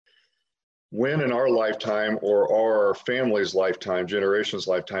When in our lifetime or our family's lifetime, generation's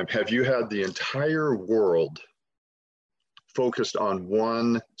lifetime, have you had the entire world focused on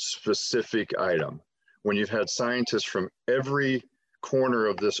one specific item? When you've had scientists from every corner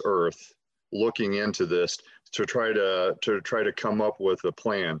of this earth looking into this to try to come up with a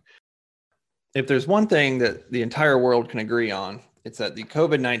plan. If there's one thing that the entire world can agree on, it's that the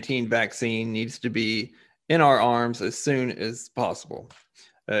COVID-19 vaccine needs to be in our arms as soon as possible.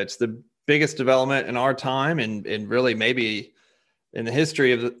 It's the biggest development in our time, and really maybe in the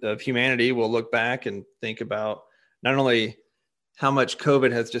history of humanity. We'll look back and think about not only how much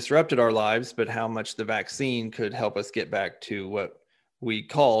COVID has disrupted our lives, but how much the vaccine could help us get back to what we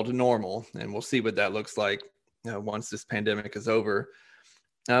called normal. And we'll see what that looks like once this pandemic is over.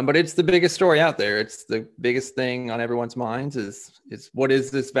 But it's the biggest story out there. It's the biggest thing on everyone's minds is what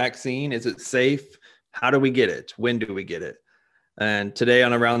is this vaccine? Is it safe? How do we get it? When do we get it? And today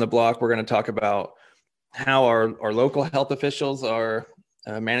on Around the Block, we're going to talk about how our local health officials are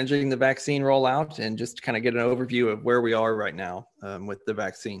managing the vaccine rollout and just kind of get an overview of where we are right now with the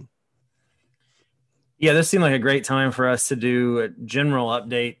vaccine. Yeah, this seemed like a great time for us to do a general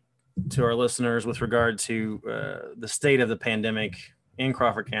update to our listeners with regard to the state of the pandemic in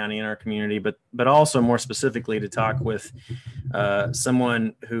Crawford County, in our community, but also more specifically to talk with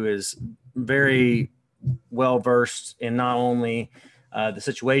someone who is very well versed in not only the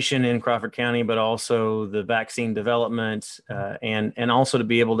situation in Crawford County, but also the vaccine development and also to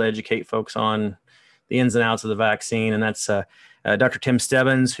be able to educate folks on the ins and outs of the vaccine. And that's Dr. Tim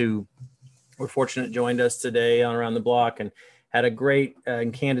Stebbins, who we're fortunate joined us today on Around the Block and had a great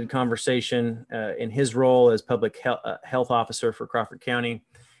and candid conversation in his role as public health officer for Crawford County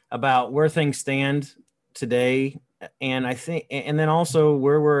about where things stand today. And I think, and then also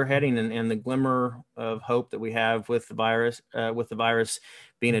where we're heading and the glimmer of hope that we have with the virus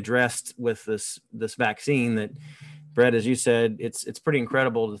being addressed with this vaccine that, Brett, as you said, it's pretty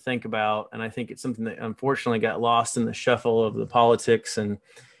incredible to think about. And I think it's something that unfortunately got lost in the shuffle of the politics and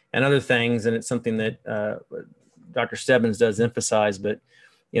other things. And it's something that Dr. Stebbins does emphasize, but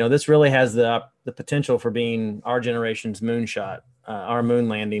this really has the potential for being our generation's moonshot, our moon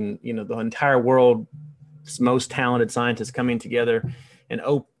landing. The entire world's most talented scientists coming together in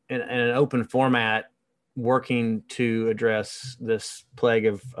an open format, working to address this plague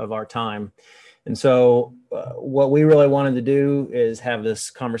of our time. And so, what we really wanted to do is have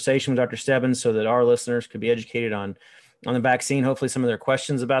this conversation with Dr. Stebbins so that our listeners could be educated on the vaccine. Hopefully some of their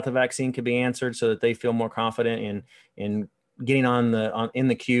questions about the vaccine could be answered so that they feel more confident in getting in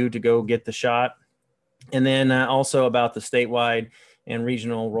the queue to go get the shot. And then also about the statewide and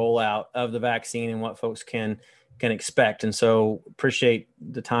regional rollout of the vaccine and what folks can expect. And so appreciate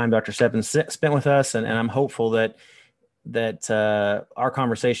the time Dr. Stebbins spent with us. And I'm hopeful that our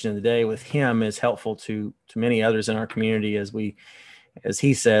conversation today with him is helpful to many others in our community as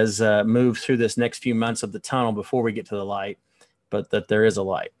he says, move through this next few months of the tunnel before we get to the light, but that there is a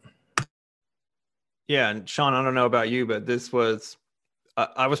light. Yeah. And Sean, I don't know about you, but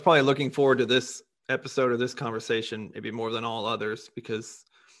I was probably looking forward to this episode of this conversation, maybe more than all others, because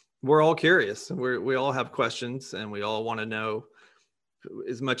we're all curious. We all have questions and we all want to know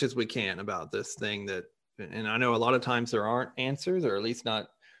as much as we can about this thing and I know a lot of times there aren't answers, or at least not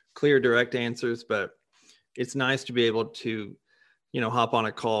clear, direct answers, but it's nice to be able to hop on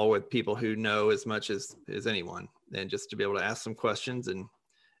a call with people who know as much as anyone, and just to be able to ask some questions. And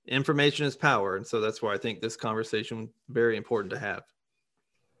information is power. And so that's why I think this conversation is very important to have.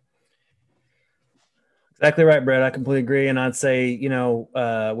 Exactly right, Brett. I completely agree. And I'd say,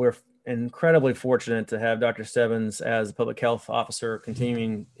 we're incredibly fortunate to have Dr. Stebbins as a public health officer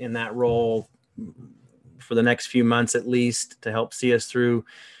continuing in that role for the next few months, at least, to help see us through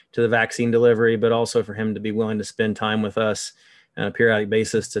to the vaccine delivery, but also for him to be willing to spend time with us on a periodic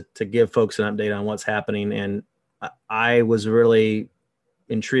basis to give folks an update on what's happening. And I was really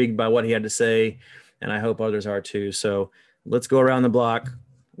intrigued by what he had to say, and I hope others are too. So let's go around the block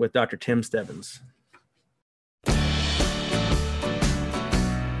with Dr. Tim Stebbins.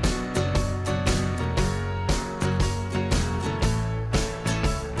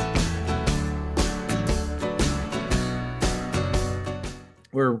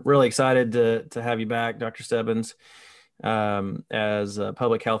 We're really excited to have you back, Dr. Stebbins, as a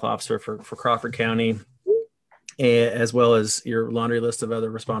public health officer for Crawford County, as well as your laundry list of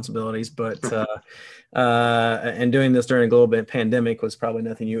other responsibilities. But and doing this during a global pandemic was probably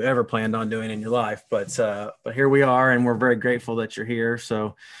nothing you ever planned on doing in your life. But here we are, and we're very grateful that you're here.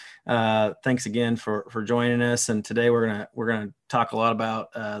 So Thanks again for joining us. And today we're gonna talk a lot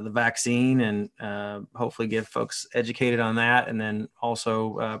about the vaccine and hopefully get folks educated on that, and then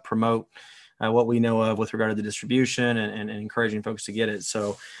also promote what we know of with regard to the distribution and encouraging folks to get it.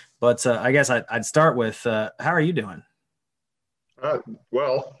 So, but I guess I'd start with how are you doing?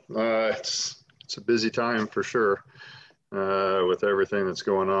 It's a busy time for sure with everything that's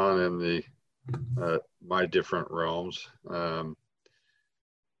going on in the my different realms.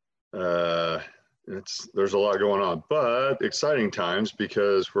 There's a lot going on, but exciting times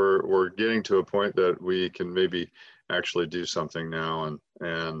because we're getting to a point that we can maybe actually do something now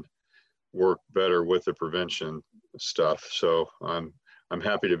and work better with the prevention stuff. So I'm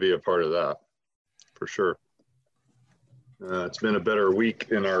happy to be a part of that for sure. It's been a better week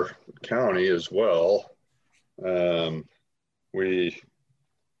in our county as well. We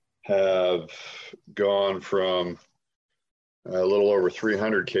have gone from a little over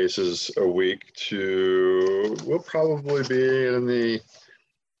 300 cases a week to, we'll probably be in the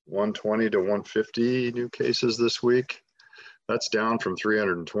 120 to 150 new cases this week. That's down from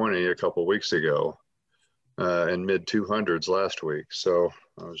 320 a couple weeks ago and mid 200s last week. So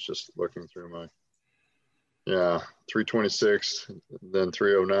I was just looking through my, 326, then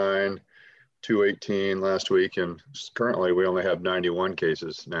 309, 218 last week. And currently we only have 91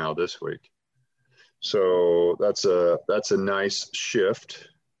 cases now this week. So that's a nice shift.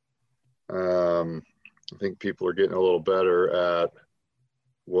 I think people are getting a little better at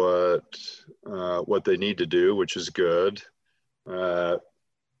what they need to do, which is good. Early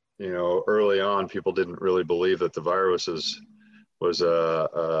on, people didn't really believe that the virus was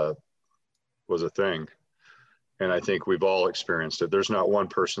a thing. And I think we've all experienced it. There's not one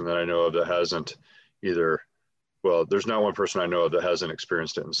person that I know of that hasn't there's not one person I know of that hasn't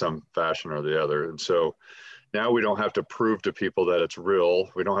experienced it in some fashion or the other. And so now we don't have to prove to people that it's real.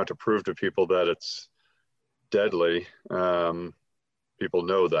 We don't have to prove to people that it's deadly. People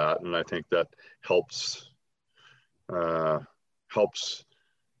know that. And I think that helps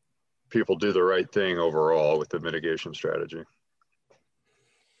people do the right thing overall with the mitigation strategy,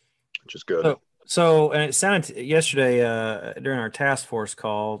 which is good. So, and it sounded yesterday during our task force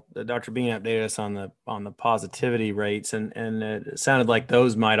call, Dr. Bean updated us on the positivity rates, and it sounded like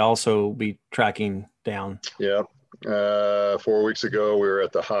those might also be tracking down. Yeah, 4 weeks ago we were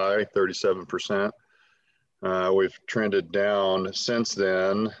at the high 37%. We've trended down since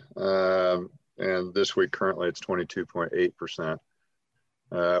then, and this week currently it's 22.8%,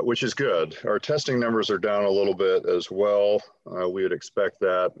 which is good. Our testing numbers are down a little bit as well. We would expect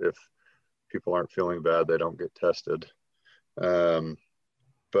that if people aren't feeling bad, they don't get tested.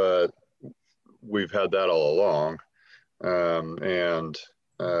 But we've had that all along. And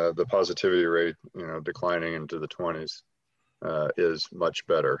the positivity rate, declining into the 20s is much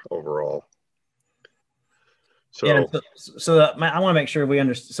better overall. So, I want to make sure we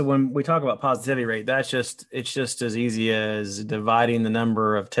understand. So when we talk about positivity rate, it's just as easy as dividing the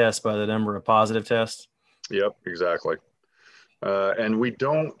number of tests by the number of positive tests. Yep, exactly. And we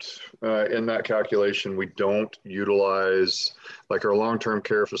don't, in that calculation, we don't utilize, like our long-term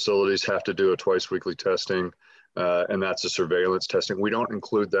care facilities have to do a twice weekly testing, and that's a surveillance testing. We don't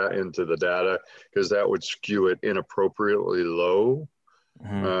include that into the data because that would skew it inappropriately low.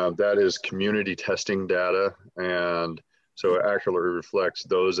 Mm-hmm. That is community testing data. And so it accurately reflects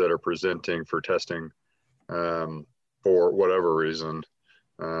those that are presenting for testing for whatever reason,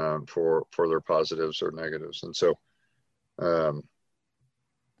 for their positives or negatives. And so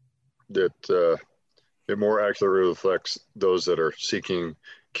it more accurately reflects those that are seeking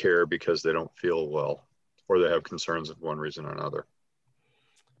care because they don't feel well or they have concerns of one reason or another.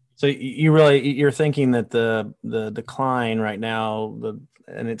 So you're thinking that the decline right now,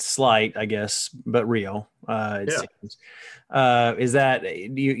 and it's slight, I guess, but real. Seems, is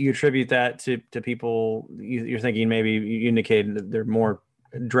that you attribute that to people? You're thinking maybe you indicated that they're more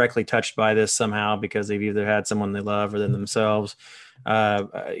directly touched by this somehow because they've either had someone they love or than themselves.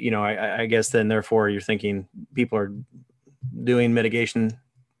 I guess then therefore you're thinking people are doing mitigation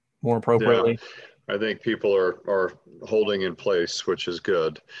more appropriately. Yeah, I think people are holding in place, which is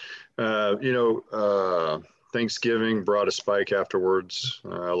good. Thanksgiving brought a spike afterwards.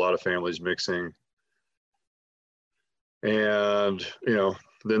 A lot of families mixing. And,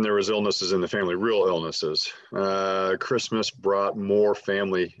 then there was illnesses in the family, real illnesses. Christmas brought more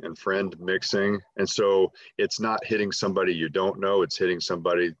family and friend mixing. And so it's not hitting somebody you don't know, it's hitting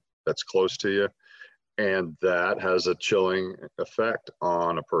somebody that's close to you. And that has a chilling effect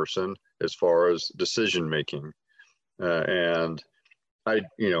on a person as far as decision making. And I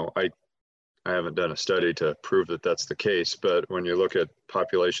I haven't done a study to prove that that's the case, but when you look at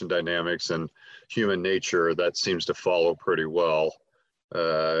population dynamics and human nature, that seems to follow pretty well.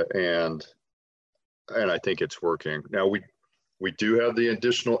 And I think it's working. Now we do have the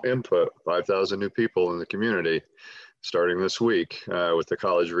additional input, 5,000 new people in the community starting this week with the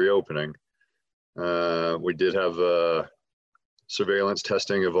college reopening. We did have surveillance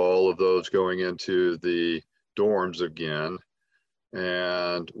testing of all of those going into the dorms again.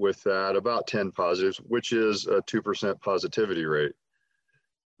 And with that, about 10 positives, which is a 2% positivity rate,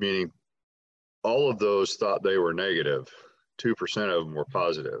 meaning all of those thought they were negative. 2% of them were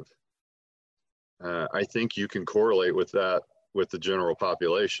positive. I think you can correlate with that with the general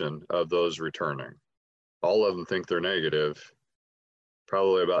population of those returning. All of them think they're negative.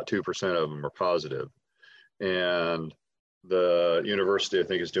 Probably about 2% of them are positive. And the university, I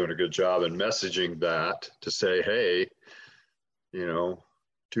think, is doing a good job in messaging that to say, hey,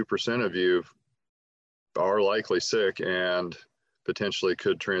 2% of you are likely sick and potentially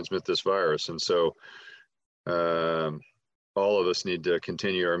could transmit this virus. And so all of us need to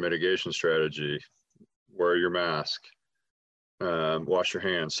continue our mitigation strategy. Wear your mask, wash your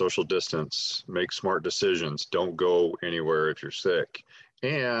hands, social distance, make smart decisions. Don't go anywhere if you're sick.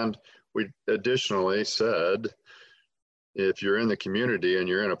 And we additionally said, if you're in the community and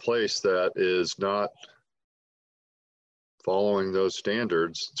you're in a place that is not following those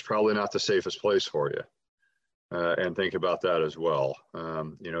standards, it's probably not the safest place for you. And think about that as well.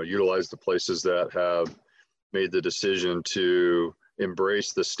 Utilize the places that have made the decision to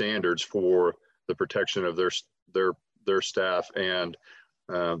embrace the standards for the protection of their staff and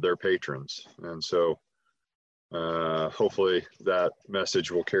their patrons. And so hopefully that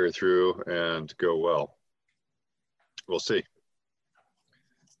message will carry through and go well. We'll see.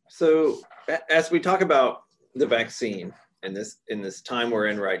 So as we talk about the vaccine in this time we're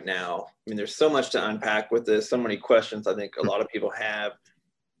in right now, I mean, there's so much to unpack with this, so many questions I think a lot of people have.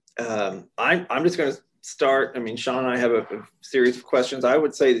 I'm just going to start. I mean, Sean and I have a series of questions. I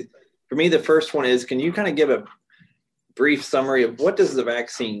would say for me, the first one is, can you kind of give a brief summary of what does the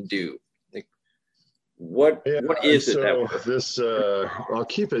vaccine do? Like, what is it? I'll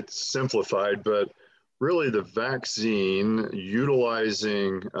keep it simplified, but really the vaccine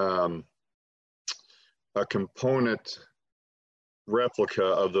utilizing a component replica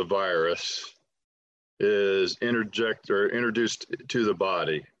of the virus is introduced to the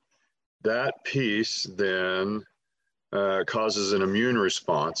body. That piece then causes an immune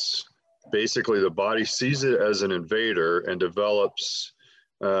response. Basically, the body sees it as an invader and develops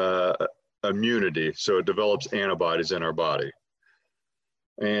immunity. So it develops antibodies in our body.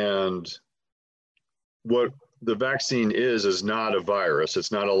 And what the vaccine is not a virus.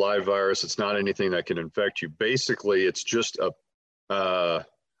 It's not a live virus. It's not anything that can infect you. Basically, it's just a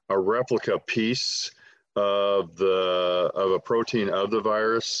replica piece of a protein of the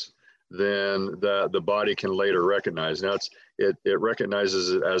virus then that the body can later recognize. Now it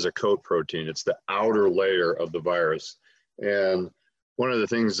recognizes it as a coat protein. It's the outer layer of the virus. And one of the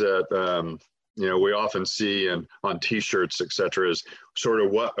things that we often see on t-shirts, et cetera, is sort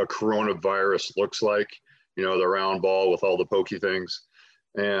of what a coronavirus looks like, the round ball with all the pokey things.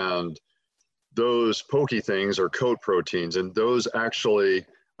 And those pokey things are coat proteins, and those actually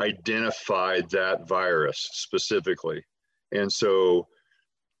identify that virus specifically. And so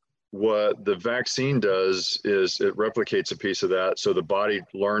what the vaccine does is it replicates a piece of that so the body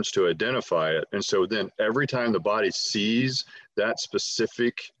learns to identify it. And so then every time the body sees that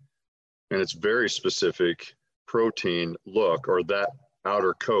specific, and it's very specific, protein look or that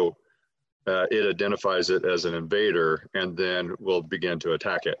outer coat, it identifies it as an invader and then will begin to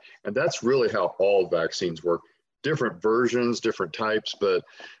attack it. And that's really how all vaccines work. Different versions, different types, but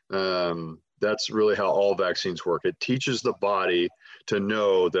that's really how all vaccines work. It teaches the body to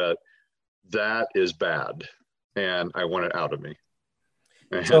know that that is bad and I want it out of me.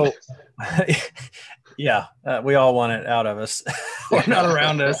 So, yeah, we all want it out of us or not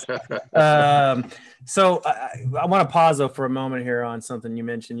around us. So I want to pause though for a moment here on something you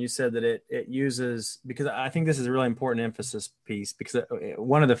mentioned. You said that it uses, because I think this is a really important emphasis piece, because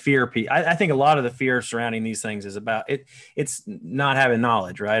one of the fear piece, I think a lot of the fear surrounding these things is about it. It's not having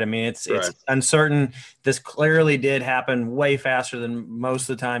knowledge, right? I mean, it's uncertain. This clearly did happen way faster than most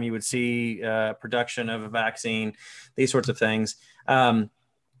of the time you would see production of a vaccine, these sorts of things.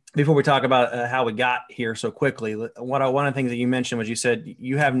 Before we talk about how we got here so quickly, one of the things that you mentioned was you said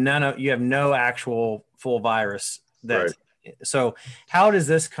you have no actual full virus. So how does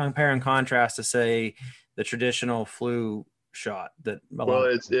this compare and contrast to, say, the traditional flu shot? Well,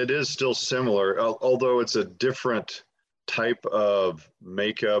 it is still similar, although it's a different type of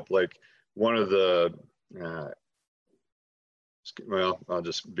makeup. Like one of the, well, I'll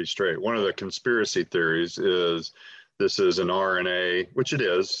just be straight. One of the conspiracy theories is this is an RNA, which it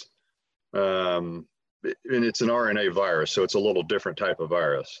is, and it's an RNA virus, so it's a little different type of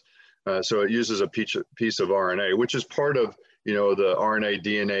virus. So it uses a piece of RNA, which is part of, the RNA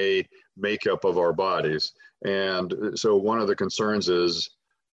DNA makeup of our bodies. And so one of the concerns is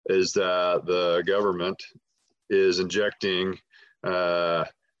that the government is injecting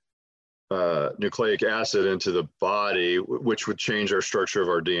nucleic acid into the body, which would change our structure of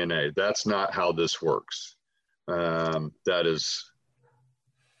our DNA. That's not how this works.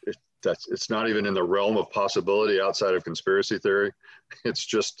 It's not even in the realm of possibility outside of conspiracy theory. It's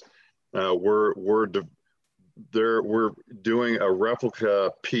just we're doing a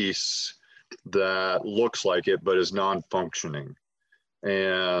replica piece that looks like it but is non-functioning,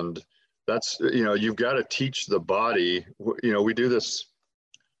 and that's you've got to teach the body. We do this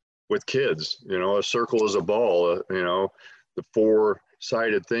with kids. A circle is a ball. The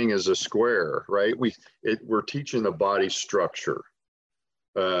four-sided thing is a square, right? We're teaching the body structure.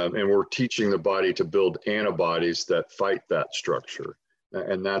 And we're teaching the body to build antibodies that fight that structure.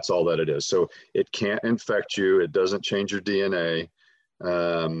 And that's all that it is. So it can't infect you. It doesn't change your DNA.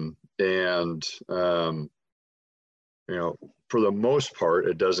 For the most part,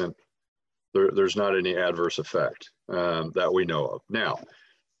 it doesn't, there's not any adverse effect that we know of. Now,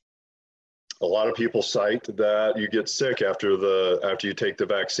 a lot of people cite that you get sick after you take the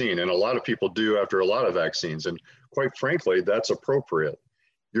vaccine. And a lot of people do after a lot of vaccines. And quite frankly, that's appropriate.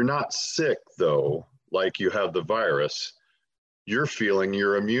 You're not sick, though, like you have the virus. You're feeling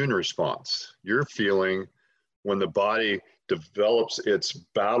your immune response. You're feeling when the body develops its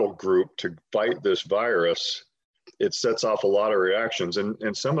battle group to fight this virus, it sets off a lot of reactions.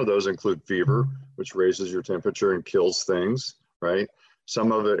 And some of those include fever, which raises your temperature and kills things, right?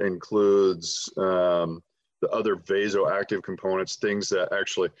 Some of it includes the other vasoactive components, things that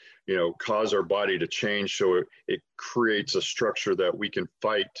actually, cause our body to change. So it creates a structure that we can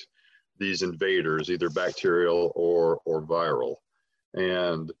fight these invaders, either bacterial or viral.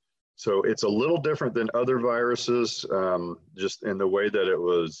 And so it's a little different than other viruses, just in the way that it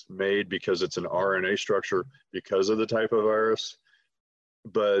was made, because it's an RNA structure because of the type of virus,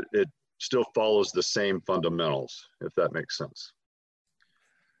 but it still follows the same fundamentals, if that makes sense.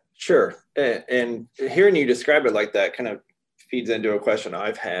 Sure. And hearing you describe it like that kind of feeds into a question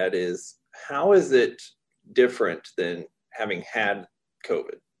I've had is, how is it different than having had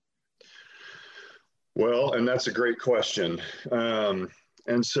COVID? Well, and that's a great question.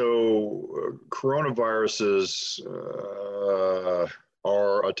 And so coronaviruses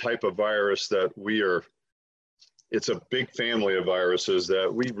are a type of virus that it's a big family of viruses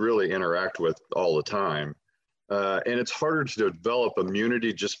that we really interact with all the time. And it's harder to develop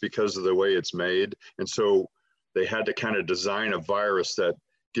immunity just because of the way it's made. And so they had to kind of design a virus that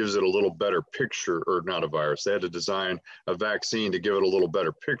gives it a little better picture, or not a virus. They had to design a vaccine to give it a little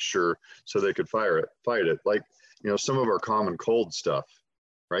better picture so they could fight it. Like, some of our common cold stuff,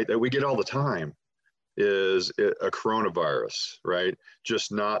 right, that we get all the time is a coronavirus, right?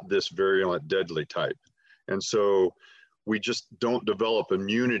 Just not this virulent, deadly type. And so we just don't develop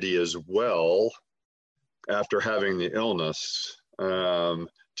immunity as well after having the illness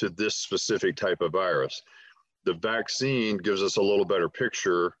to this specific type of virus. The vaccine gives us a little better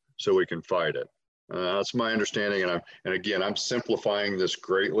picture so we can fight it. That's my understanding. And again, I'm simplifying this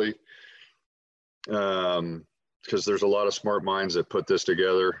greatly because there's a lot of smart minds that put this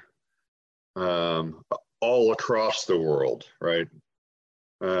together all across the world, right?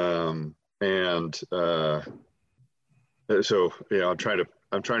 So, I'm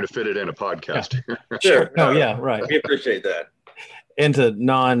trying to fit it in a podcast. Yeah. Sure. Oh, yeah, right. We appreciate that. Into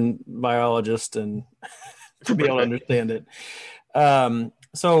non-biologist and to be able to understand it.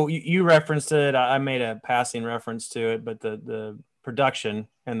 So you referenced it. I made a passing reference to it, but the production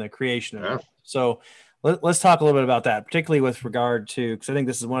and the creation of it. So let's talk a little bit about that, particularly with regard to, because I think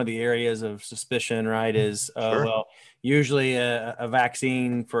this is one of the areas of suspicion, right? Is Sure. Well, usually a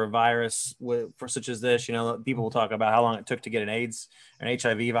vaccine for a virus for such as this, people will talk about how long it took to get an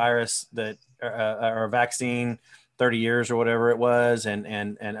HIV virus or a vaccine, 30 years or whatever it was, and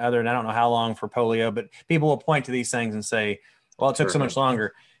other, and I don't know how long for polio, but people will point to these things and say, well, it took so much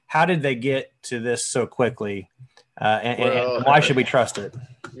longer. How did they get to this so quickly? And why should we trust it?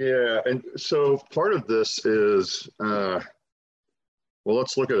 Yeah. And so part of this is,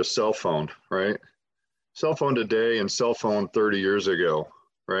 let's look at a cell phone, right? Cell phone today and cell phone 30 years ago,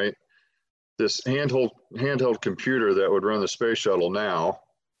 right? This handheld computer that would run the space shuttle now,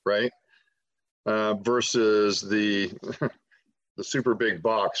 right? Versus the the super big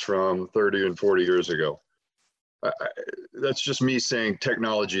box from 30 and 40 years ago. That's just me saying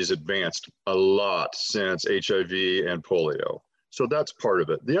technology has advanced a lot since HIV and polio. So that's part of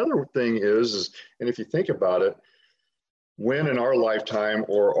it. The other thing is, and if you think about it, when in our lifetime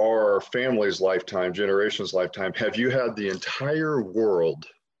or our family's lifetime, generation's lifetime, have you had the entire world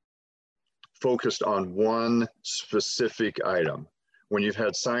focused on one specific item? When you've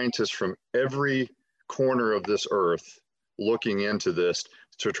had scientists from every corner of this earth looking into this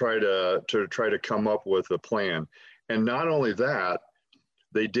to try to come up with a plan. And not only that,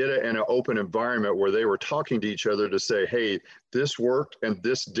 they did it in an open environment where they were talking to each other to say, hey, this worked and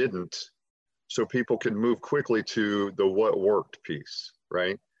this didn't. So people can move quickly to the what worked piece,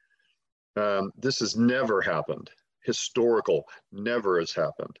 right? This has never happened. Historical, never has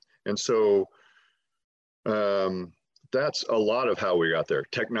happened. And so that's a lot of how we got there.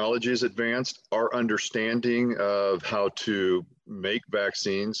 Technology has advanced. Our understanding of how to make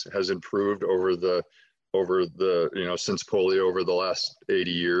vaccines has improved over the since polio over the last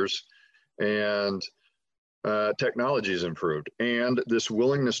 80 years. And technology has improved. And this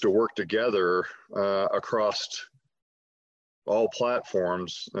willingness to work together across all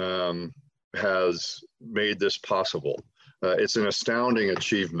platforms has made this possible. It's an astounding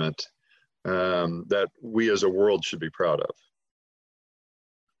achievement that we as a world should be proud of.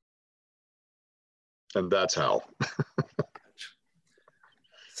 And that's how.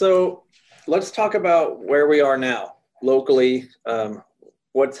 So let's talk about where we are now locally.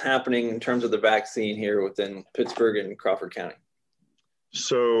 What's happening in terms of the vaccine here within Pittsburgh and Crawford County?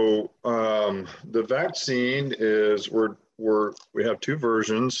 So the vaccine is, we have two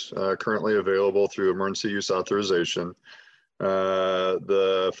versions currently available through emergency use authorization,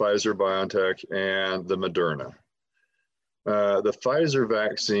 the Pfizer BioNTech and the Moderna. The Pfizer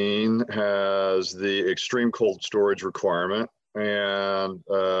vaccine has the extreme cold storage requirement and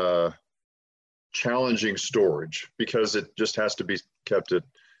challenging storage because it just has to be kept at,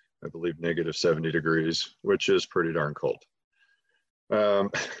 I believe, -70 degrees, which is pretty darn cold.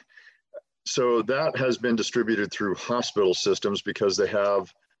 So that has been distributed through hospital systems because they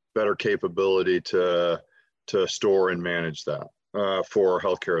have better capability to store and manage that for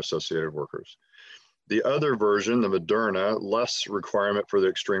healthcare associated workers. The other version, the Moderna, less requirement for the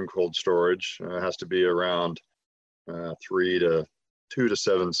extreme cold storage, has to be around 2 to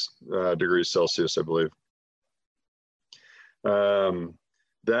 7 degrees Celsius, I believe.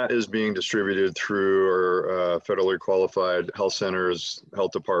 That is being distributed through our federally qualified health centers,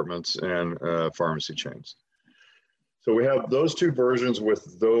 health departments, and pharmacy chains. So we have those two versions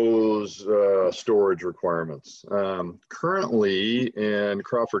with those storage requirements. Currently in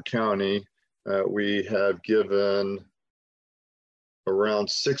Crawford County, we have given around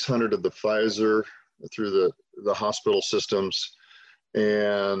 600 of the Pfizer through the hospital systems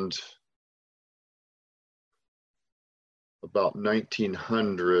and about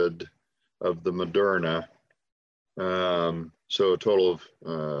 1,900 of the Moderna. So a total of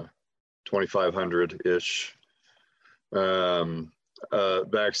 2,500-ish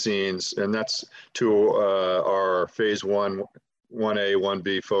vaccines. And that's to our phase 1A,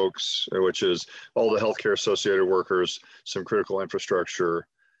 1B folks, which is all the healthcare associated workers, some critical infrastructure,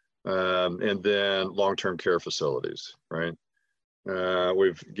 and then long-term care facilities, right?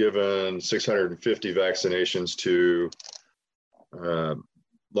 We've given 650 vaccinations to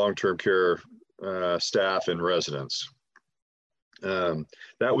long-term care staff and residents.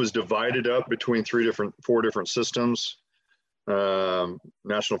 That was divided up between four different systems.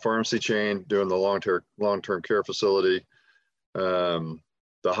 National pharmacy chain doing the long-term care facility. The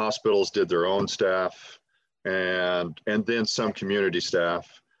hospitals did their own staff, and then some community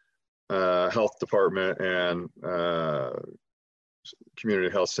staff, health department and community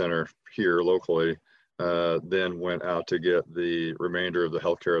health center here locally, then went out to get the remainder of the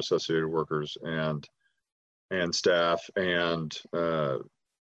healthcare associated workers and staff and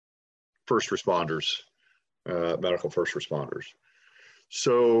first responders, medical first responders.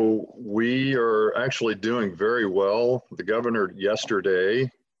 So we are actually doing very well. The governor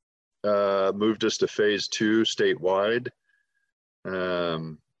yesterday moved us to phase 2 statewide,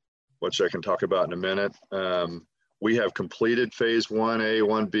 which I can talk about in a minute. We have completed phase 1A,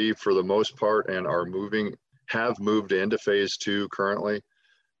 1B for the most part, and have moved into phase 2 currently,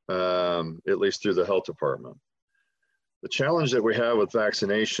 at least through the health department. The challenge that we have with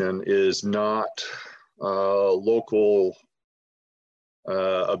vaccination is not local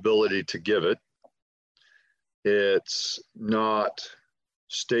ability to give it. It's not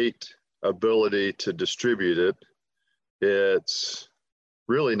state ability to distribute it. It's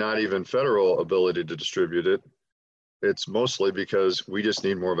really not even federal ability to distribute it. it's mostly because we just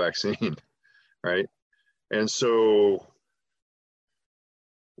need more vaccine, right? And so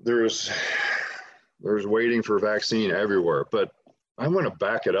there's waiting for vaccine everywhere, but I want to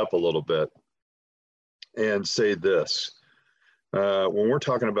back it up a little bit and say this. When we're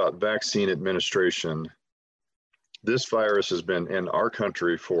talking about vaccine administration, this virus has been in our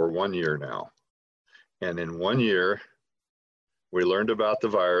country for 1 year now. And in 1 year, we learned about the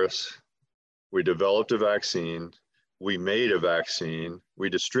virus, we developed a vaccine, we made a vaccine, we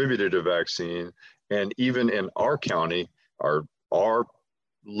distributed a vaccine, and even in our county, our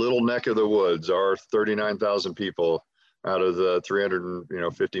little neck of the woods, our 39,000 people out of the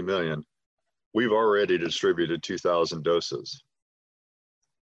 350 million, we've already distributed 2,000 doses.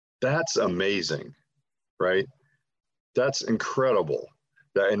 That's amazing, right? That's incredible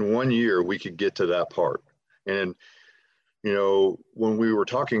that in 1 year we could get to that part. And, you know, when we were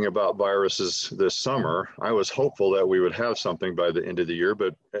talking about viruses this summer, I was hopeful that we would have something by the end of the year,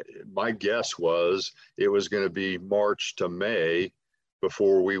 but my guess was it was going to be March to May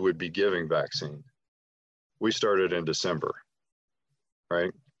before we would be giving vaccine. We started in December,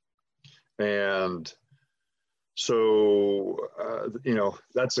 right? And so, you know,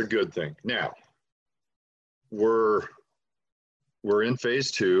 that's a good thing. Now, we're in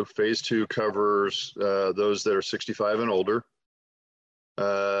phase 2. Phase 2 covers those that are 65 and older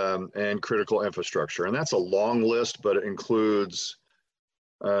and critical infrastructure. And that's a long list, but it includes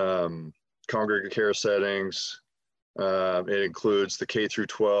congregate care settings. It includes the K through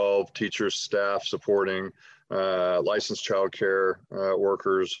 12, teachers, staff supporting, licensed childcare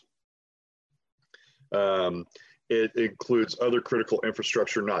workers. It includes other critical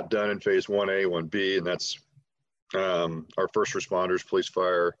infrastructure not done in phase 1A, 1B, and that's our first responders, police,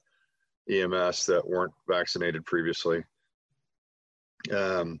 fire, EMS that weren't vaccinated previously.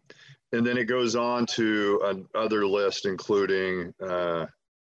 And then it goes on to another list, including, you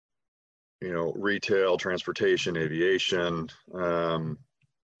know, retail, transportation, aviation,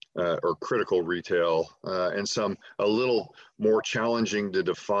 or critical retail, and some a little more challenging to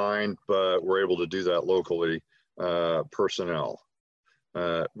define, but we're able to do that locally, personnel.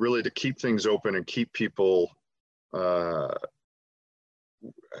 Really to keep things open and keep people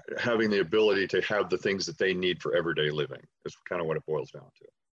having the ability to have the things that they need for everyday living is kind of what it boils down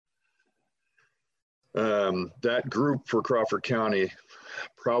to. That group for Crawford County,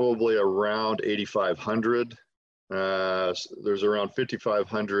 probably around 8,500. There's around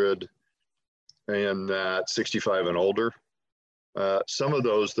 5,500 in that 65 and older. Some of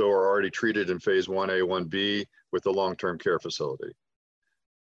those, though, are already treated in phase 1A, 1B with the long-term care facility.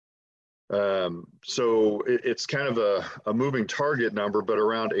 So it's kind of a moving target number, but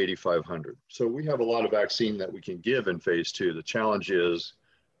around 8,500. So we have a lot of vaccine that we can give in phase 2. The challenge is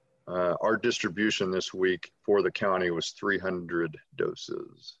our distribution this week for the county was 300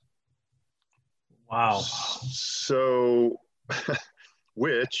 doses. Wow. So,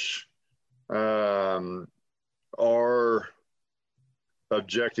 which our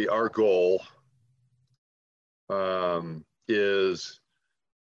objective, our goal is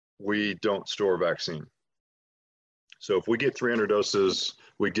we don't store vaccine. So if we get 300 doses,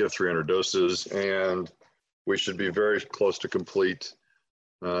 we give 300 doses, and we should be very close to complete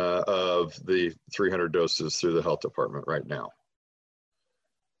of the 300 doses through the health department right now.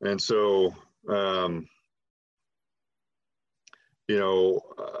 And so, you know,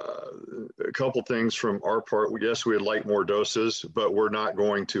 a couple things from our part. Yes, we'd like more doses, but we're not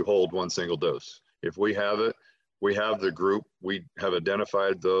going to hold one single dose. If we have it, we have the group, we have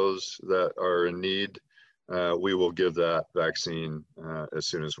identified those that are in need. We will give that vaccine as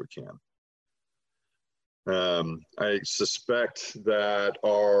soon as we can. I suspect that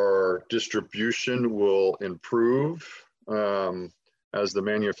our distribution will improve as the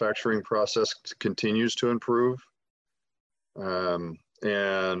manufacturing process continues to improve. And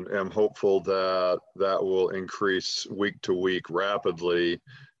I'm hopeful that that will increase week to week rapidly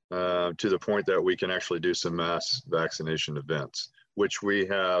to the point that we can actually do some mass vaccination events, which we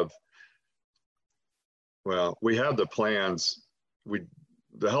have. Well, we have the plans.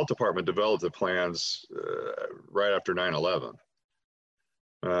 The health department developed the plans right after 9/11.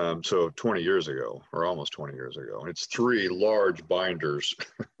 So 20 years ago, or almost 20 years ago. It's 3 large binders,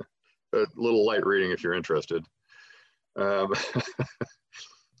 a little light reading if you're interested. And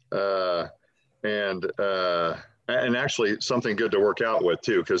actually something good to work out with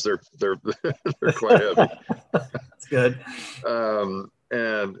too, because they're quite heavy. That's good.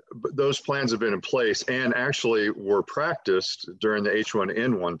 And those plans have been in place and actually were practiced during the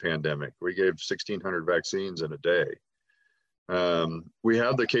H1N1 pandemic. We gave 1,600 vaccines in a day. We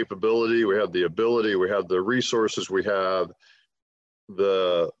have the capability, we have the ability, we have the resources, we have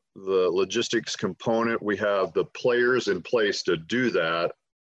the logistics component, we have the players in place to do that.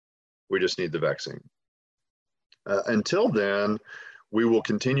 We just need the vaccine. Until then, we will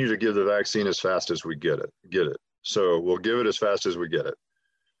continue to give the vaccine as fast as we get it. So we'll give it as fast as we get it.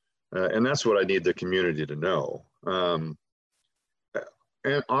 And that's what I need the community to know. And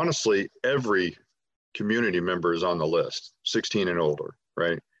honestly, every community member is on the list, 16 and older,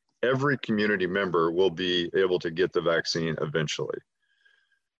 right? Every community member will be able to get the vaccine eventually.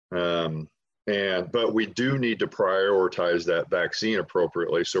 But we do need to prioritize that vaccine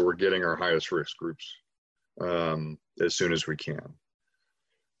appropriately, so we're getting our highest risk groups as soon as we can.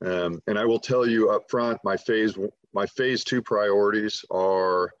 And I will tell you up front, my phase 2 priorities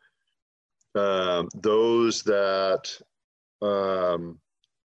are those that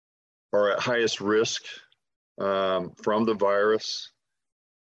are at highest risk from the virus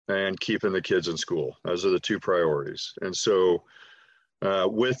and keeping the kids in school. Those are the 2 priorities. And so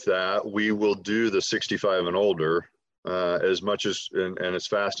with that, we will do the 65 and older as much as and as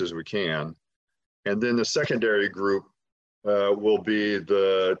fast as we can. And then the secondary group will be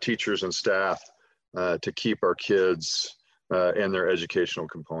the teachers and staff to keep our kids and their educational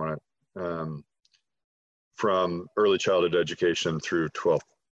component from early childhood education through 12th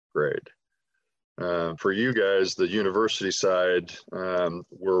grade. For you guys, the university side,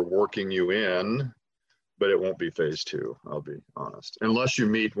 we're working you in, but it won't be phase 2, I'll be honest, unless you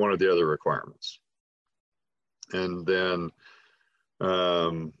meet one of the other requirements. And then,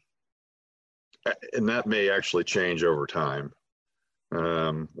 and that may actually change over time.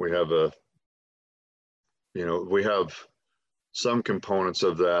 We have some components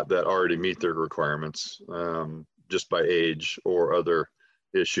of that already meet their requirements just by age or other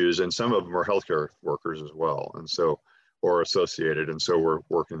issues, and some of them are healthcare workers as well, and so, or associated, and so we're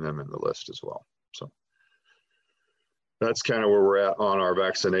working them in the list as well. So that's kind of where we're at on our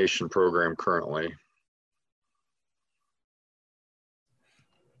vaccination program currently.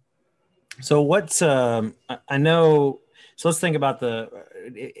 So what's I know, so let's think about the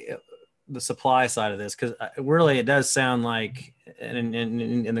supply side of this, because really it does sound like, and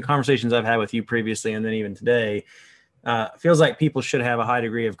in the conversations I've had with you previously and then even today, feels like people should have a high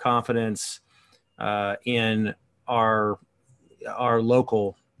degree of confidence in our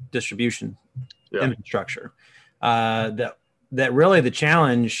local distribution infrastructure. That really the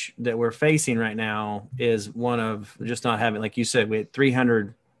challenge that we're facing right now is one of just not having, like you said, we had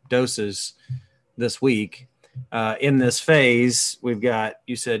 300 doses this week. In this phase, we've got,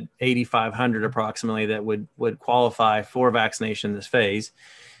 you said 8,500 approximately that would qualify for vaccination in this phase.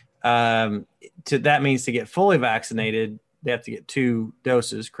 That means to get fully vaccinated, they have to get 2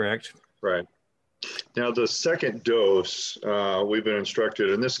 doses, correct? Right. Now, the second dose, we've been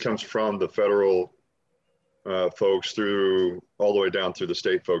instructed, and this comes from the federal folks through all the way down through the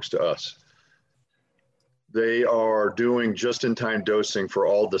state folks to us. They are doing just-in-time dosing for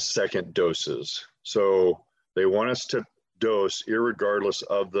all the second doses. So they want us to dose irregardless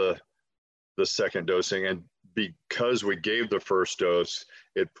of the second dosing. And because we gave the first dose,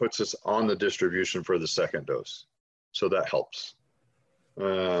 it puts us on the distribution for the second dose. So that helps.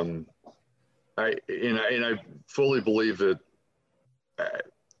 I fully believe that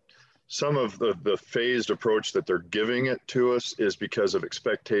some of the phased approach that they're giving it to us is because of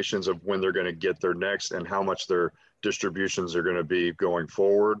expectations of when they're going to get their next and how much their distributions are going to be going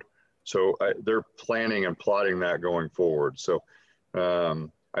forward. So they're planning and plotting that going forward. So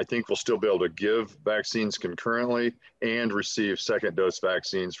I think we'll still be able to give vaccines concurrently and receive second dose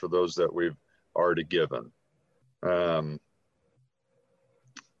vaccines for those that we've already given. I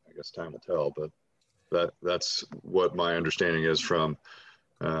guess time will tell, but that's what my understanding is from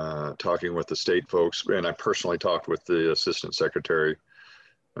talking with the state folks. And I personally talked with the Assistant Secretary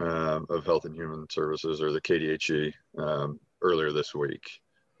of Health and Human Services, or the KDHE, earlier this week.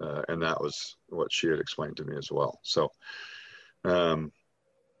 And that was what she had explained to me as well. So,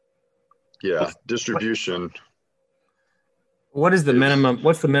 yeah, distribution. What is the minimum?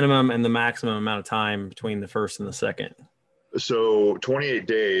 What's the minimum and the maximum amount of time between the first and the second? So 28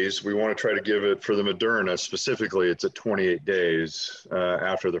 days, we want to try to give it for the Moderna specifically. It's at 28 days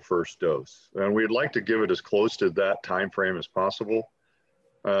after the first dose. And we'd like to give it as close to that time frame as possible.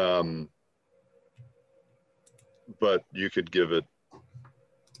 But you could give it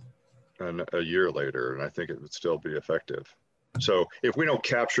a year later, and I think it would still be effective. So if we don't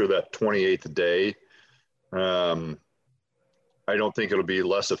capture that 28th day, I don't think it'll be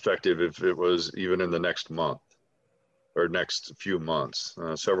less effective if it was even in the next month or next few months.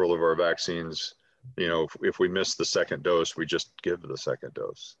 Several of our vaccines if we miss the second dose, we just give the second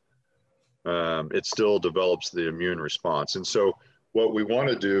dose. It still develops the immune response. And so what we want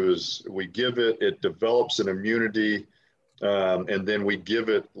to do is we give it develops an immunity, and then we give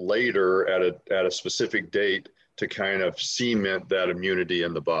it later at a specific date to kind of cement that immunity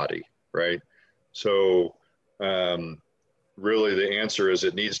in the body, right? So really the answer is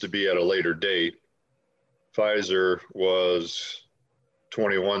it needs to be at a later date. Pfizer was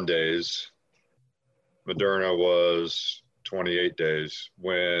 21 days. Moderna was 28 days.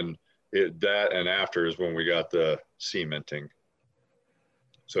 When that and after is when we got the cementing.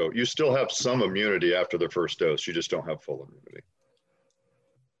 So you still have some immunity after the first dose. You just don't have full immunity.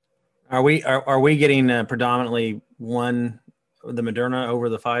 Are we getting predominantly the Moderna over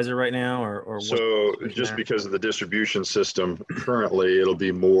the Pfizer right now, or so just because of the distribution system currently, it'll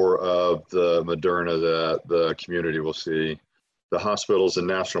be more of the Moderna that the community will see. The hospitals and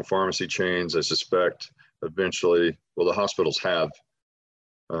national pharmacy chains, I suspect, eventually, well, the hospitals have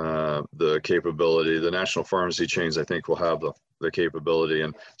the capability. The national pharmacy chains, I think, will have the capability,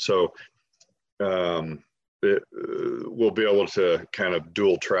 and so we'll be able to kind of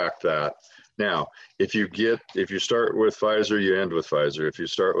dual track that. Now, if you start with Pfizer, you end with Pfizer. If you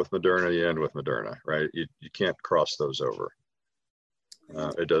start with Moderna, you end with Moderna, right? You can't cross those over.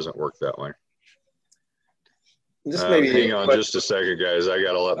 It doesn't work that way. Hang on just a second, guys. I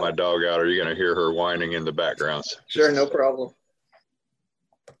got to let my dog out, or you're going to hear her whining in the background. Sure, no problem.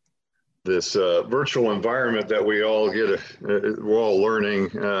 This virtual environment that we all we're all learning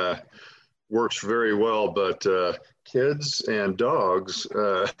works very well, but kids and dogs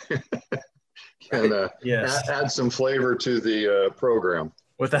can add some flavor to the program.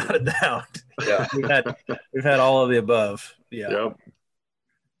 Without a doubt. Yeah, we've had all of the above. Yeah.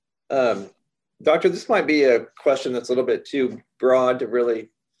 Yep. Doctor, this might be a question that's a little bit too broad to really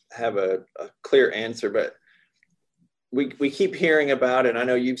have a clear answer, but we keep hearing about it, and I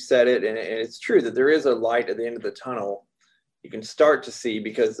know you've said it, and it's true that there is a light at the end of the tunnel you can start to see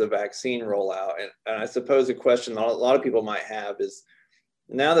because of the vaccine rollout. And I suppose a question a lot of people might have is,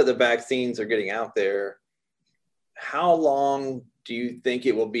 now that the vaccines are getting out there, how long do you think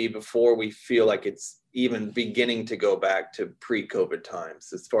it will be before we feel like it's even beginning to go back to pre-COVID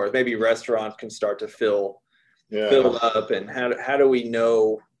times, as far as maybe restaurants can start to fill up, and how do we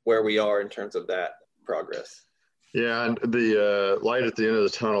know where we are in terms of that progress? Yeah, and the light at the end of the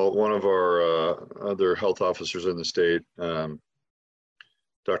tunnel, one of our other health officers in the state, Dr.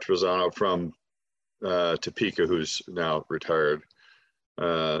 Pisano from Topeka, who's now retired,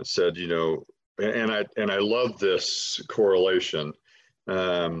 said, and I love this correlation.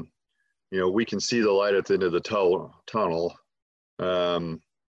 We can see the light at the end of the tunnel,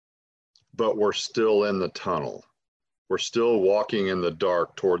 but we're still in the tunnel. We're still walking in the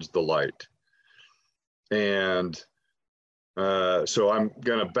dark towards the light. And so I'm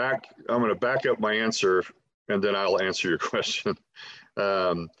gonna back up my answer, and then I'll answer your question.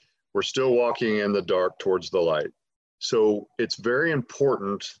 We're still walking in the dark towards the light. So it's very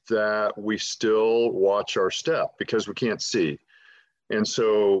important that we still watch our step because we can't see. And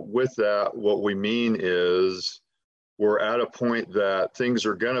so with that, what we mean is we're at a point that things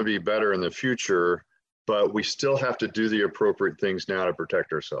are gonna be better in the future, but we still have to do the appropriate things now to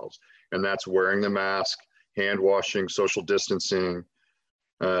protect ourselves. And that's wearing the mask, hand washing, social distancing,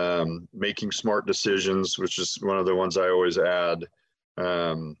 making smart decisions, which is one of the ones I always add.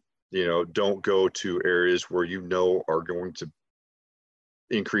 Don't go to areas where are going to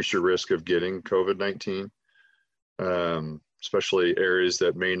increase your risk of getting COVID-19, especially areas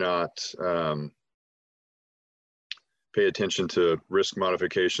that may not pay attention to risk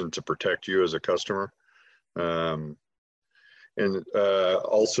modification to protect you as a customer. And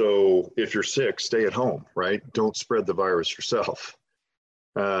also, if you're sick, stay at home, right? Don't spread the virus yourself.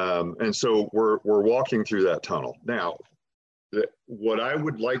 And so we're walking through that tunnel. Now, what I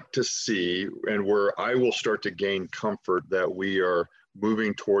would like to see, and where I will start to gain comfort that we are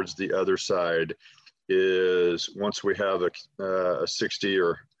moving towards the other side, is once we have a 60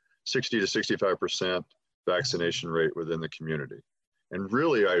 to 65% vaccination rate within the community. And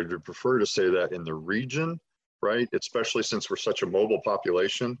really, I would prefer to say that in the region, right? Especially since we're such a mobile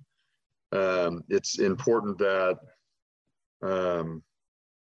population, it's important that, not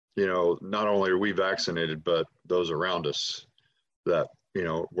only are we vaccinated, but those around us that,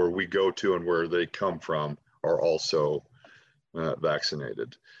 where we go to and where they come from are also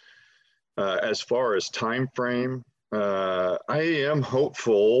vaccinated. As far as time frame, I am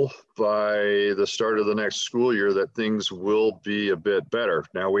hopeful by the start of the next school year that things will be a bit better.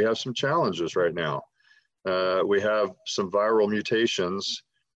 Now, we have some challenges right now. We have some viral mutations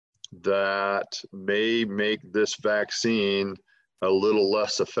that may make this vaccine a little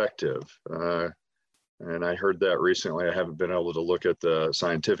less effective. And I heard that recently. I haven't been able to look at the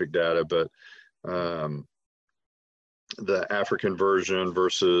scientific data, but the African version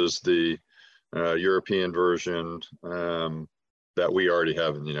versus the European version that we already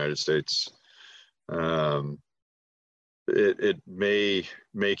have in the United States, it may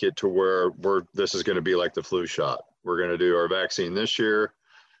make it to where this is going to be like the flu shot. We're going to do our vaccine this year,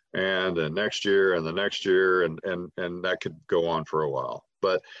 and then next year, and the next year, and that could go on for a while.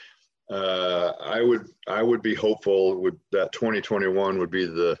 But I would be hopeful that 2021 would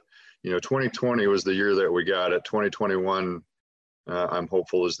be 2020 was the year that we got it. 2021, I'm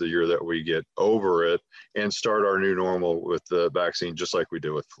hopeful, is the year that we get over it and start our new normal with the vaccine, just like we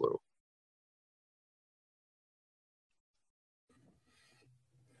did with flu.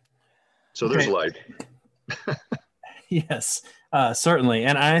 So there's light. Yes, certainly.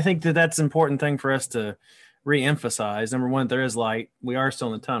 And I think that's an important thing for us to re-emphasize. Number one, there is light. We are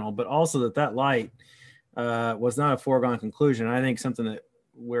still in the tunnel, but also that light was not a foregone conclusion. I think something that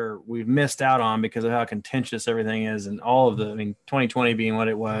we've missed out on because of how contentious everything is, and all of 2020 being what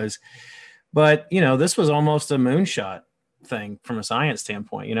it was. But, this was almost a moonshot thing from a science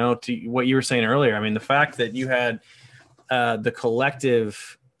standpoint, to what you were saying earlier. I mean, the fact that you had the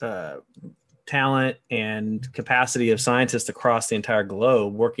collective talent and capacity of scientists across the entire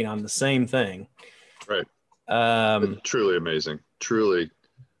globe working on the same thing. Right. Truly amazing. Truly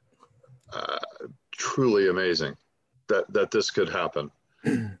amazing that this could happen.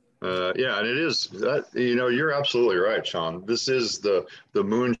 Yeah, and it is that, you're absolutely right, Sean. This is the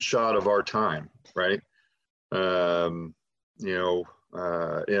moonshot of our time, right? In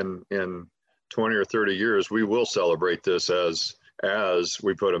 20 or 30 years, we will celebrate this as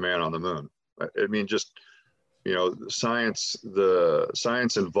we put a man on the moon. I mean, just, the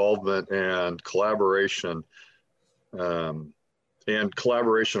science involvement and collaboration around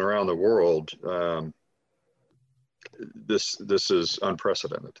the world. This is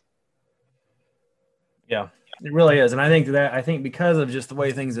unprecedented. Yeah, it really is. And I think because of just the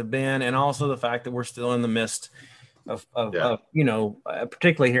way things have been, and also the fact that we're still in the midst of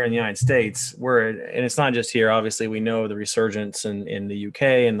particularly here in the United States, and it's not just here, obviously we know the resurgence in the UK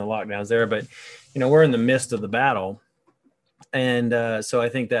and the lockdowns there, but, we're in the midst of the battle. And so I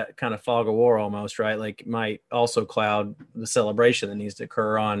think that kind of fog of war almost, right, like might also cloud the celebration that needs to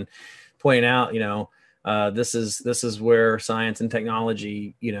occur on pointing out, this is where science and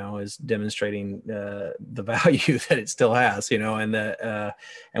technology, is demonstrating the value that it still has,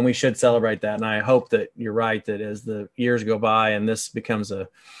 and we should celebrate that. And I hope that you're right, that as the years go by and this becomes in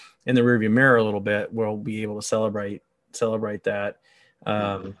the rearview mirror a little bit, we'll be able to celebrate that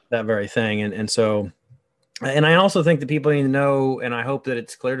that very thing. And so, and I also think that people need to know, and I hope that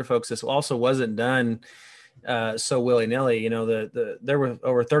it's clear to folks, this also wasn't done so willy-nilly. There were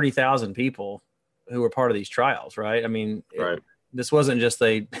over 30,000 people who were part of these trials, right? I mean, right. This wasn't just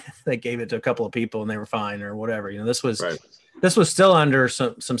they gave it to a couple of people and they were fine or whatever. This was still under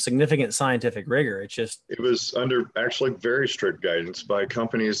some significant scientific rigor. It was under actually very strict guidance by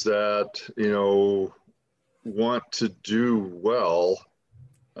companies that want to do well,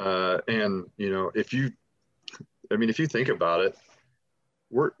 and if you think about it,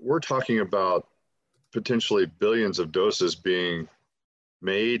 we're talking about potentially billions of doses being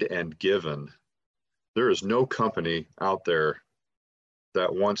made and given. There is no company out there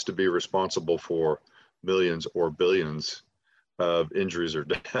that wants to be responsible for millions or billions of injuries or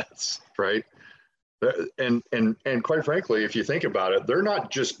deaths, right? And quite frankly, if you think about it, they're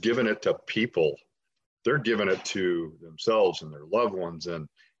not just giving it to people. They're giving it to themselves and their loved ones and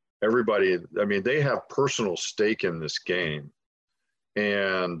everybody. I mean, they have personal stake in this game.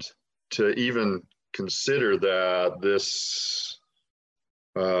 And to even consider that this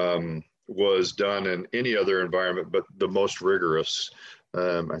was done in any other environment but the most rigorous,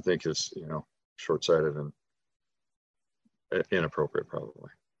 I think is short-sighted and inappropriate, probably.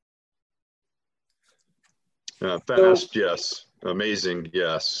 Fast, yes. Amazing,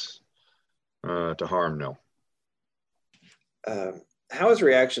 yes. To harm, no. How has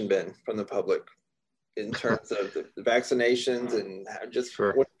reaction been from the public in terms of the vaccinations, and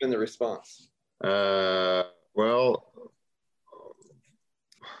what's been the response? Well,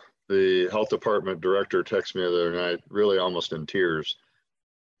 the health department director texted me the other night, really almost in tears,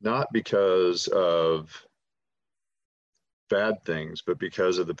 not because of bad things, but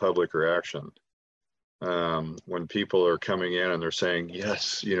because of the public reaction. When people are coming in and they're saying,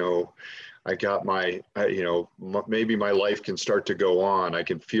 yes, I got maybe my life can start to go on. I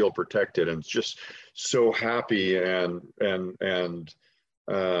can feel protected, and just so happy and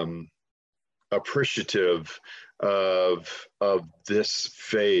appreciative of this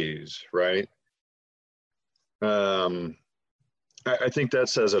phase, right? I think that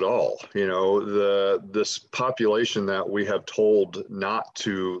says it all. You know, this population that we have told not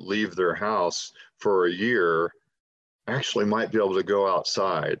to leave their house for a year actually might be able to go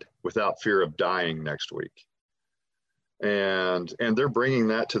outside without fear of dying next week. And they're bringing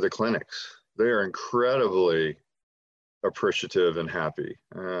that to the clinics. They are incredibly appreciative and happy.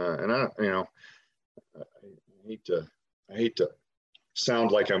 And I hate to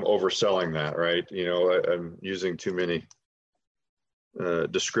sound like I'm overselling that, right? You know, I'm using too many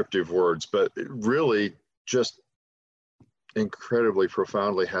descriptive words, but really just incredibly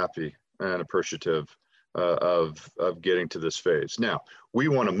profoundly happy and appreciative of getting to this phase. Now, we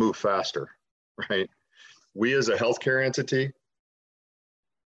want to move faster, right? We as a healthcare entity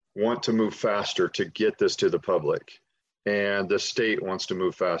want to move faster to get this to the public, and the state wants to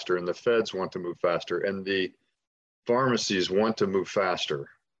move faster, and the feds want to move faster, and the pharmacies want to move faster.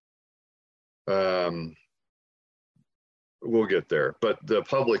 We'll get there, but the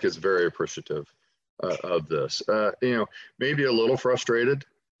public is very appreciative of this. You know, maybe a little frustrated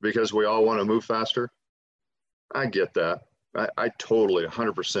because we all want to move faster. I get that. I totally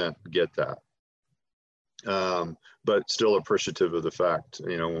 100% get that. But still appreciative of the fact,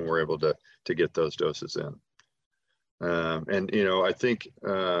 you know, when we're able to get those doses in. And, you know, I think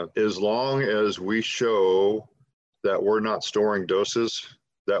as long as we show that we're not storing doses,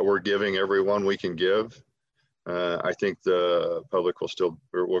 that we're giving everyone we can give, I think the public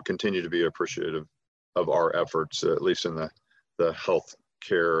will continue to be appreciative of our efforts, at least in the health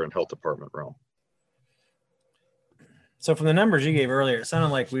care and health department realm. So from the numbers you gave earlier, it sounded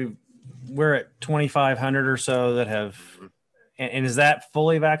like we're at 2,500 or so that have, and is that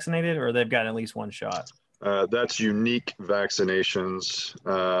fully vaccinated, or they've gotten at least one shot? That's unique vaccinations,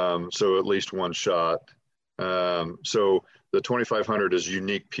 so at least one shot. So the 2,500 is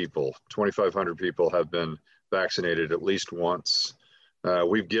unique people. 2,500 people have been vaccinated at least once.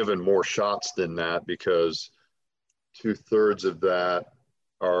 We've given more shots than that because 2/3 of that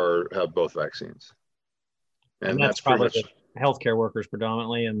have both vaccines. And that's probably the healthcare workers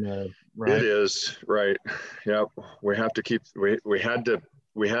predominantly, right? It is, right. Yep. We have to keep, we had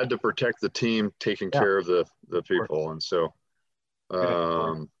to protect the team taking care of the people. And so,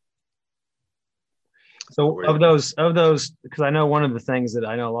 so of those, because I know one of the things that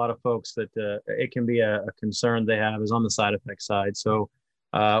I know a lot of folks that it can be a concern they have is on the side effect side. So,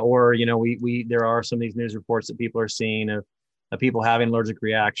 or, you know, there are some of these news reports that people are seeing of people having allergic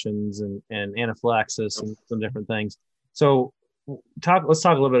reactions and anaphylaxis and some different things. So let's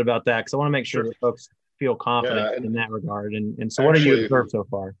talk a little bit about that, because I want to make sure that folks feel confident in that regard. And so what have you observed so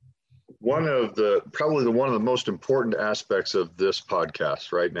far? Probably one of the most important aspects of this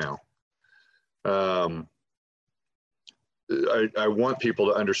podcast right now. I want people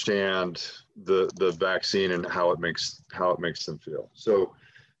to understand the vaccine and how it makes them feel. So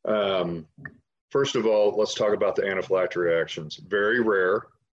first of all, let's talk about the anaphylactic reactions. Very rare,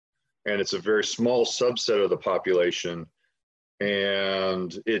 and it's a very small subset of the population.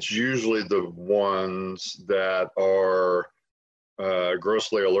 And it's usually the ones that are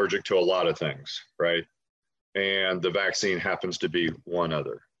grossly allergic to a lot of things, right? And the vaccine happens to be one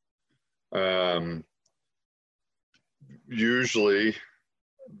other. Usually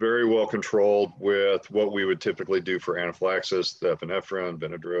very well controlled with what we would typically do for anaphylaxis, the epinephrine,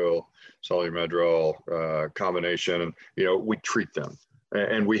 Benadryl, Solumedrol combination. And, you know, we treat them.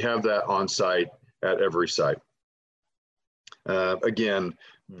 And we have that on site at every site. Again,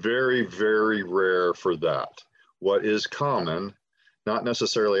 very, very rare for that. What is common, not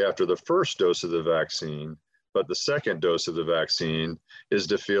necessarily after the first dose of the vaccine, but the second dose of the vaccine, is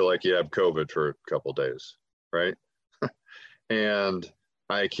to feel like you have COVID for a couple of days, right? And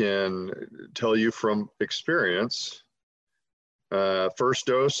I can tell you from experience, first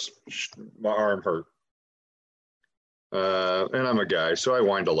dose, my arm hurt. And I'm a guy, so I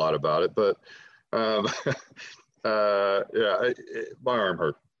whined a lot about it, but my arm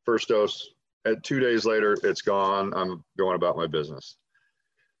hurt. First dose, 2 days later, it's gone. I'm going about my business.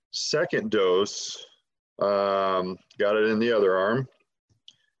 Second dose, got it in the other arm,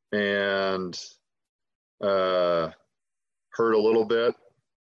 and hurt a little bit,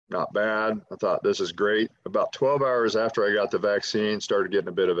 not bad. I thought, this is great. About 12 hours after I got the vaccine, started getting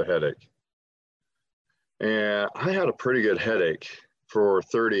a bit of a headache. And I had a pretty good headache for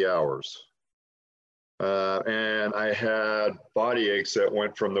 30 hours. And I had body aches that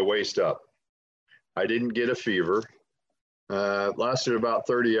went from the waist up. I didn't get a fever. Lasted about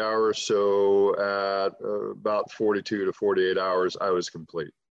 30 hours. So at about 42 to 48 hours, I was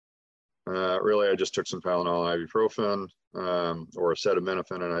complete. Really, I just took some Tylenol and ibuprofen, or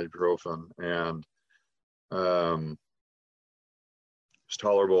acetaminophen and ibuprofen, and it's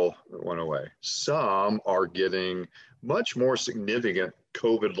tolerable. It went away. Some are getting much more significant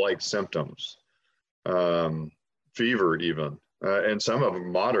COVID-like symptoms, fever even, and some of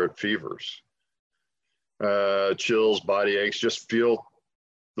them moderate fevers. Chills, body aches, just feel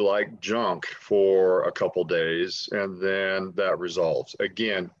like junk for a couple days, and then that resolves.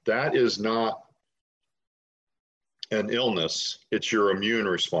 Again, that is not an illness, it's your immune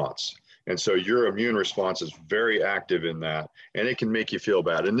response. And so your immune response is very active in that, and it can make you feel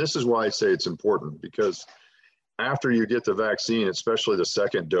bad. And this is why I say it's important, because after you get the vaccine, especially the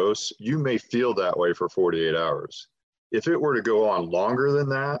second dose, you may feel that way for 48 hours. If it were to go on longer than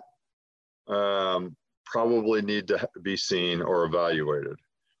that, probably need to be seen or evaluated.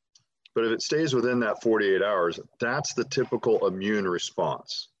 But if it stays within that 48 hours, that's the typical immune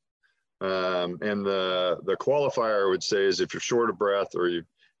response. And the qualifier I would say is if you're short of breath, or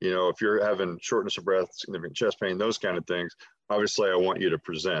if you're having shortness of breath, significant chest pain, those kind of things, obviously I want you to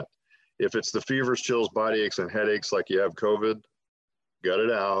present. If it's the fevers, chills, body aches, and headaches like you have COVID, gut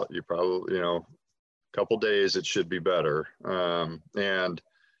it out. You probably, a couple days, it should be better.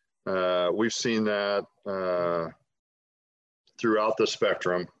 We've seen that throughout the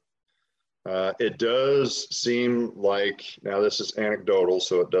spectrum. It does seem like, now this is anecdotal,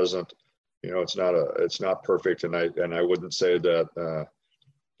 so it doesn't, it's not perfect. And I wouldn't say that,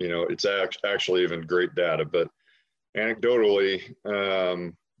 it's actually even great data, but anecdotally,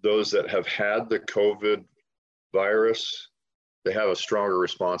 those that have had the COVID virus, they have a stronger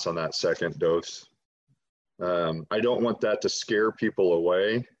response on that second dose. I don't want that to scare people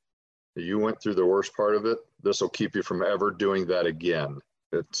away. You went through the worst part of it. This will keep you from ever doing that again.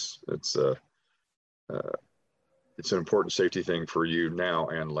 It's an important safety thing for you now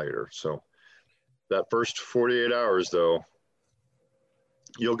and later. So that first 48 hours though,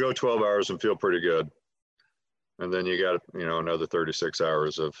 you'll go 12 hours and feel pretty good. And then you got, another 36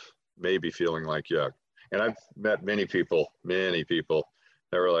 hours of maybe feeling like yuck. And I've met many people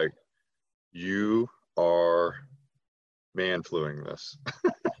that were like, you are man-fluing this.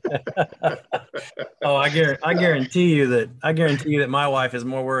 Oh, I guarantee you that my wife is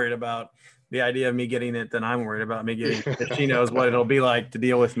more worried about the idea of me getting it than I'm worried about me getting it, if she knows what it'll be like to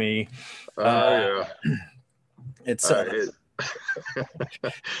deal with me. Yeah. It's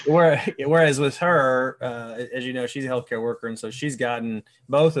whereas with her, as you know, she's a healthcare worker, and so she's gotten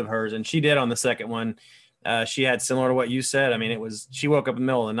both of hers, and she did on the second one. She had similar to what you said. I mean, she woke up in the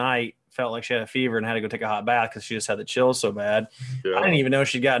middle of the night, felt like she had a fever, and had to go take a hot bath because she just had the chills so bad. Yeah. I didn't even know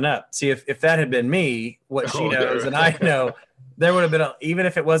she'd gotten up. See, if that had been me, what she knows, and I know, there would have been even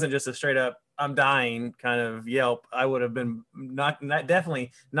if it wasn't just a straight up I'm dying kind of yelp, I would have been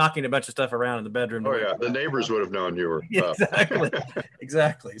definitely knocking a bunch of stuff around in the bedroom. Oh yeah, the neighbors would have known you were up.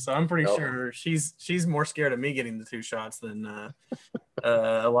 Exactly. So I'm pretty sure she's more scared of me getting the 2 shots than a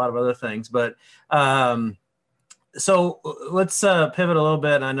lot of other things. But so let's pivot a little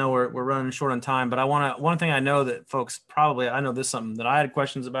bit. And I know we're running short on time, but one thing I know that folks I know this is something that I had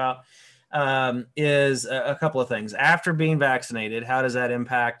questions about, is a couple of things. After being vaccinated, how does that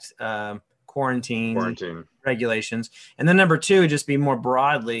impact quarantine regulations? And then number 2, just be more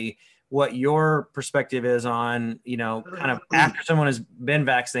broadly what your perspective is on, kind of after someone has been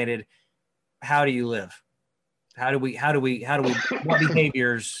vaccinated, how do you live? How do we what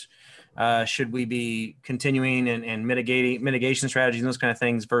behaviors should we be continuing and mitigation strategies and those kind of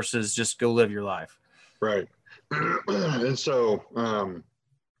things versus just go live your life? Right. And so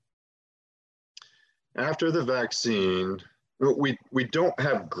after the vaccine, we don't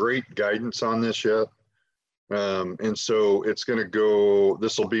have great guidance on this yet. And so it's going to go,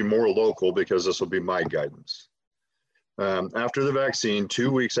 this will be more local because this will be my guidance. After the vaccine,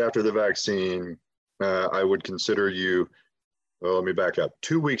 2 weeks after the vaccine, I would consider you, let me back up,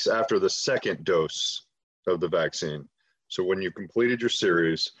 2 weeks after the second dose of the vaccine. So when you completed your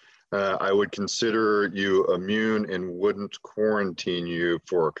series, I would consider you immune and wouldn't quarantine you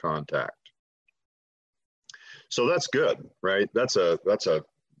for a contact. So that's good, right? That's a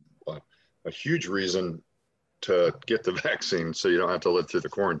huge reason to get the vaccine, so you don't have to live through the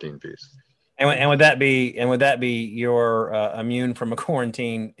quarantine piece. And would that be you're immune from a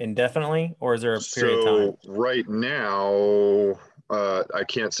quarantine indefinitely, or is there a period of time? So right now, I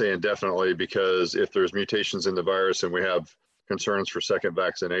can't say indefinitely, because if there's mutations in the virus and we have concerns for second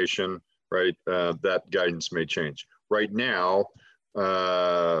vaccination, right, that guidance may change. Right now,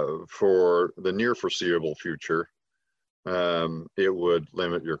 for the near foreseeable future, it would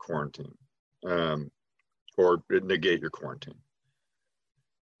limit your quarantine or negate your quarantine.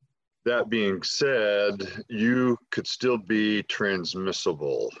 That being said, you could still be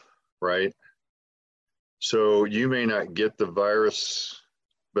transmissible, right? So you may not get the virus,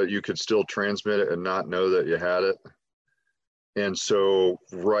 but you could still transmit it and not know that you had it. And so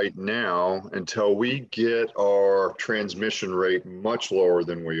right now, until we get our transmission rate much lower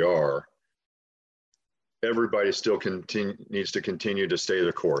than we are, everybody still needs to continue to stay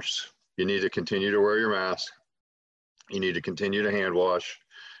the course. You need to continue to wear your mask. You need to continue to hand wash.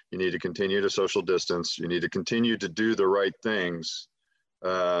 You need to continue to social distance. You need to continue to do the right things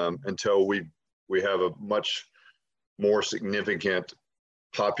until we have a much more significant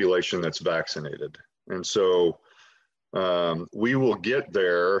population that's vaccinated. And so we will get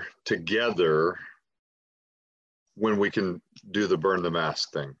there together when we can do the burn the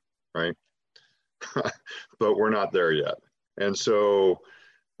mask thing, right? But we're not there yet. And so,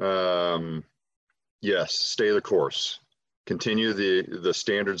 yes, stay the course. Continue the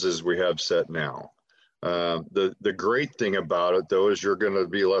standards as we have set now. The great thing about it, though, is you're going to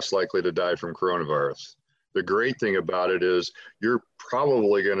be less likely to die from coronavirus. The great thing about it is you're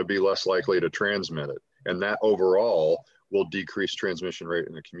probably going to be less likely to transmit it. And that overall will decrease transmission rate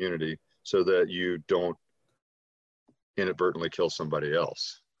in the community so that you don't inadvertently kill somebody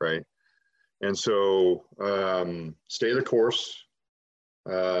else, right? And so stay the course.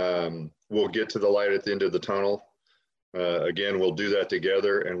 We'll get to the light at the end of the tunnel. Again, we'll do that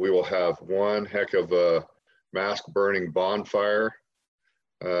together, and we will have one heck of a mask burning bonfire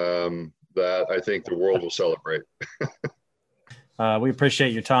that I think the world will celebrate. We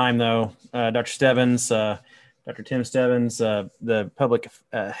appreciate your time, though, Dr. Stebbins, Dr. Tim Stebbins, the public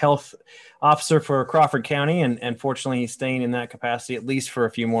health officer for Crawford County, and fortunately, he's staying in that capacity at least for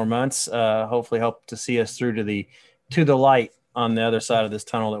a few more months. Hopefully, help to see us through to the light on the other side of this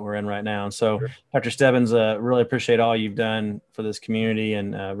tunnel that we're in right now. And so, sure. Dr. Stebbins, really appreciate all you've done for this community,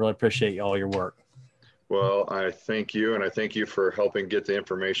 and really appreciate all your work. Well, I thank you, and I thank you for helping get the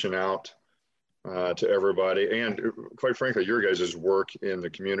information out to everybody, and quite frankly, your guys' work in the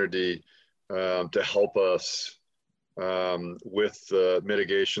community to help us with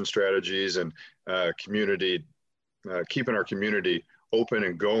mitigation strategies and community, keeping our community open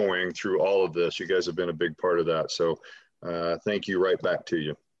and going through all of this. You guys have been a big part of that. So thank you right back to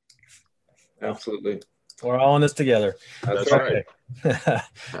you. Absolutely. We're all in this together. That's right.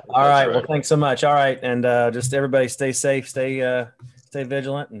 All right. Well, thanks so much. All right. And just everybody stay safe, stay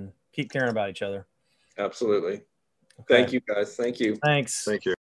vigilant, and keep caring about each other. Absolutely. Okay. Thank you, guys. Thank you. Thanks. Thank you.